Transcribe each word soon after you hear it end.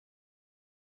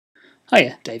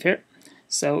Hiya, Dave here.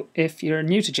 So if you're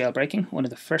new to jailbreaking, one of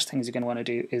the first things you're going to want to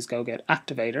do is go get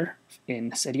Activator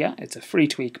in Cydia. It's a free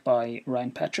tweak by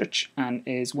Ryan Petrich and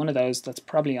is one of those that's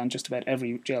probably on just about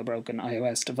every jailbroken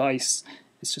iOS device.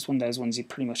 It's just one of those ones you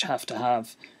pretty much have to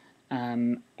have.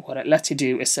 What it lets you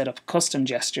do is set up custom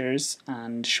gestures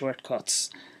and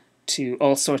shortcuts to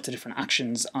all sorts of different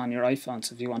actions on your iPhone.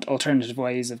 So if you want alternative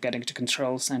ways of getting to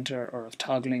Control Center or of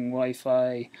toggling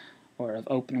Wi-Fi, or of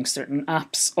opening certain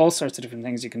apps, all sorts of different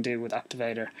things you can do with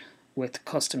Activator with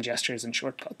custom gestures and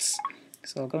shortcuts.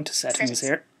 So I'll go into settings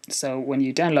here. So when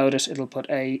you download it, it'll put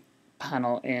a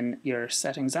panel in your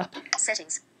Settings app.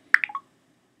 Settings,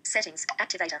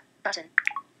 Activator, button,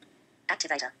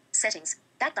 Activator, Settings,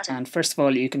 back button. And first of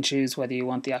all, you can choose whether you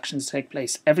want the actions to take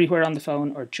place everywhere on the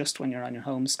phone, or just when you're on your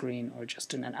home screen, or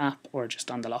just in an app, or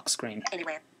just on the lock screen.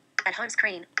 Anywhere. At home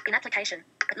screen, in application,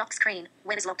 at lock screen,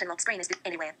 when is locked and lock screen is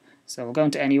anywhere. So we'll go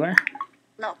into anywhere.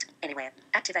 Locked, anywhere,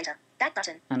 Activator, back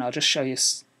button. And I'll just show you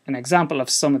an example of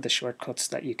some of the shortcuts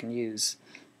that you can use.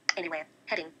 Anywhere,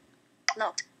 heading,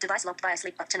 locked, device locked via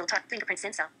sleep button or touch fingerprint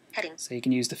sensor, heading. So you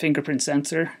can use the fingerprint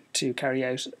sensor to carry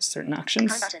out certain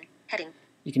actions. Home button, heading.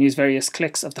 You can use various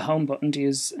clicks of the home button to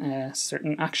use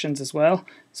certain actions as well.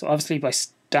 So obviously by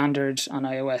standard on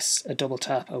iOS, a double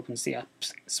tap opens the app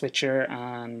switcher,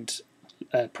 and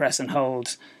press and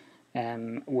hold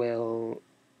will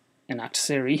enact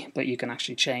Siri, but you can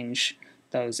actually change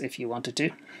those if you wanted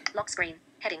to. Lock screen,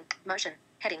 heading, motion,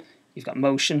 heading. You've got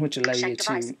motion, which allows Shake you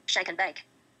device, to shake and bake.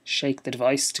 Shake the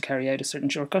device to carry out a certain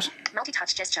shortcut.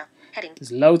 Multi-touch gesture, heading.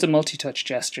 There's loads of multi-touch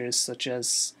gestures, such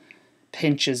as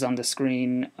pinches on the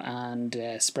screen and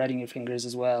spreading your fingers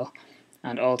as well,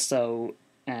 and also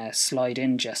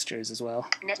slide-in gestures as well.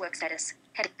 Network status,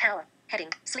 heading, power, heading,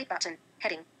 sleep button,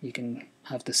 heading. You can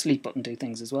have the sleep button do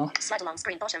things as well. Slide along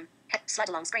screen bottom, slide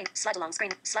along screen,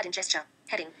 slide in gesture,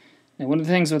 heading. Now, one of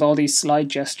the things with all these slide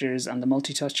gestures and the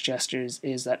multi-touch gestures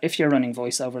is that if you're running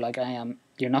VoiceOver like I am,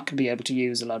 you're not going to be able to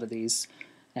use a lot of these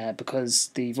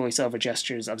because the VoiceOver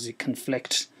gestures obviously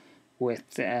conflict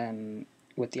with the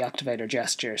Activator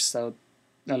gestures. So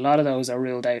a lot of those are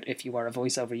ruled out if you are a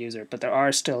VoiceOver user, but there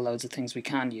are still loads of things we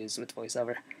can use with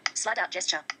VoiceOver. Slide out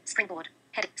gesture, springboard,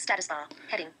 heading, status bar,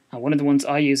 heading. And one of the ones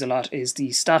I use a lot is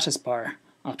the status bar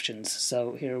options.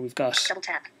 So here we've got double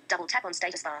tap on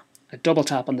status bar. A double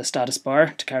tap on the status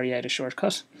bar to carry out a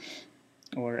shortcut,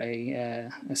 or a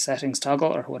settings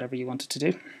toggle, or whatever you want it to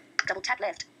do. Double tap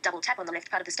left, double tap on the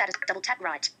left part of the status, double tap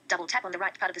right, double tap on the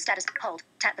right part of the status, hold,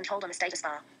 tap and hold on the status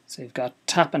bar. So we've got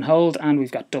tap and hold, and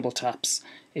we've got double taps.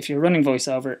 If you're running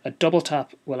VoiceOver, a double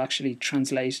tap will actually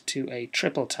translate to a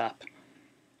triple tap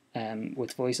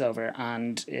with VoiceOver,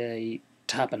 and a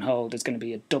tap and hold is going to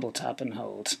be a double tap and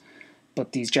hold.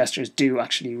 But these gestures do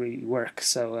actually really work,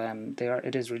 so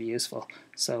it is really useful.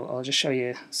 So I'll just show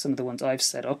you some of the ones I've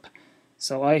set up.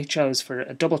 So I chose for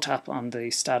a double tap on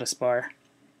the status bar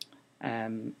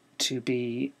to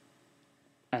be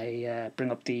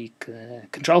bring up the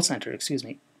control center, excuse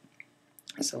me.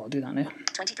 So I'll do that now.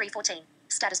 2314,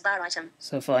 status bar item.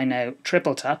 So if I now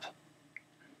triple tap,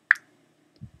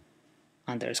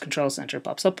 and there's control center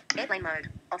pops up. Airplane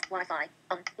mode, off Wi-Fi,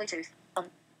 on Bluetooth, on.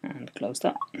 And close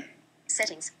that.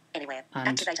 Settings, anywhere,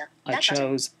 and Activator. I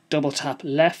chose double tap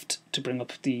left to bring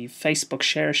up the Facebook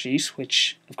share sheet,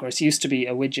 which of course used to be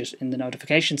a widget in the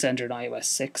notification center in iOS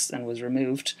 6 and was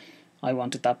removed. I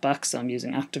wanted that back, so I'm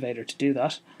using Activator to do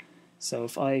that. So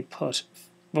if I put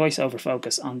VoiceOver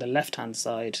focus on the left hand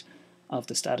side of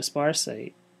the status bar,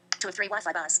 say 2 of 3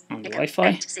 Wi-Fi bars. On the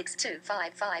Wi-Fi.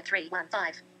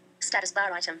 862555315. Status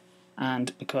bar item.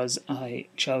 And because I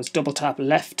chose double tap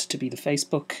left to be the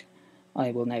Facebook,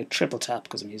 I will now triple tap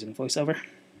because I'm using VoiceOver.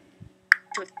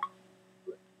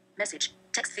 Message,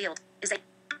 text field, is a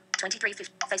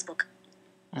 2350, Facebook.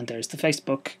 And there's the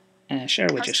Facebook share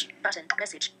widget. Post, button,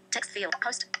 message, text field,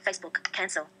 post, Facebook,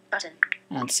 cancel, button.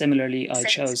 And similarly, I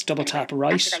chose double tap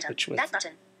right, Activator, which with back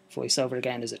button. VoiceOver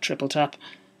again is a triple tap.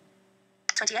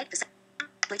 28%,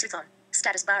 Bluetooth on,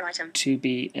 status bar item. To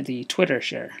be the Twitter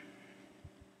share.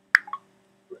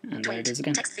 And there it is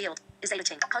again. Text field, is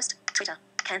editing, post, Twitter,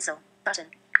 cancel, button.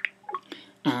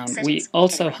 We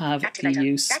also have the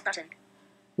use.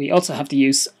 We also have the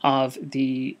use of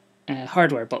the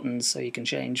hardware buttons, so you can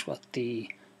change what the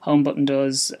home button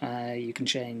does. You can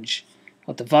change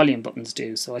what the volume buttons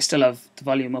do. So I still have the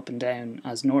volume up and down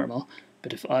as normal,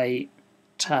 but if I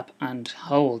tap and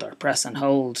hold, or press and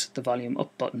hold the volume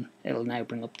up button, it'll now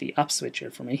bring up the app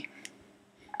switcher for me.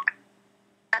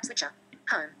 App switcher,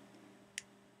 home.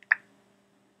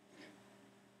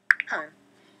 Home.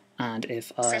 And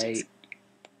if I Settings.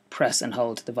 press and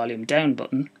hold the volume down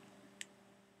button,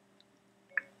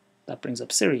 that that brings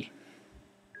up Siri.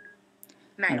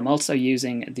 Mail. And I'm also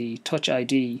using the Touch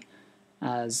ID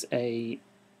as a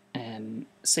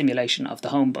simulation of the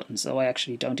home button, so I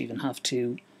actually don't even have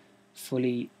to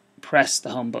fully press the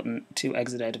home button to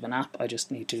exit out of an app. I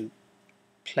just need to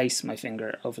place my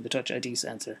finger over the Touch ID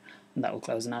sensor and that will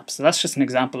close an app. So that's just an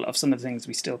example of some of the things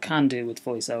we still can do with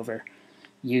VoiceOver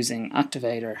using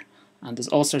Activator, and there's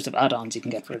all sorts of add-ons you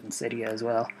can get for it in Cydia as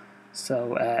well.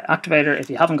 So Activator, if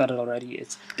you haven't got it already,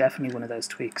 it's definitely one of those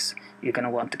tweaks you're going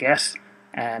to want to get.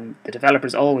 The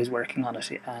developer's always working on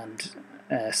it and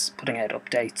putting out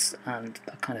updates and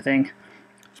that kind of thing.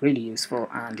 Really useful,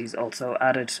 and he's also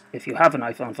added, if you have an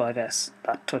iPhone 5S,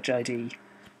 that Touch ID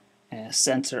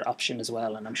sensor option as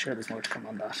well, and I'm sure there's more to come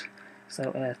on that.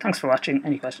 So thanks for watching.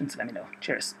 Any questions, let me know.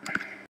 Cheers.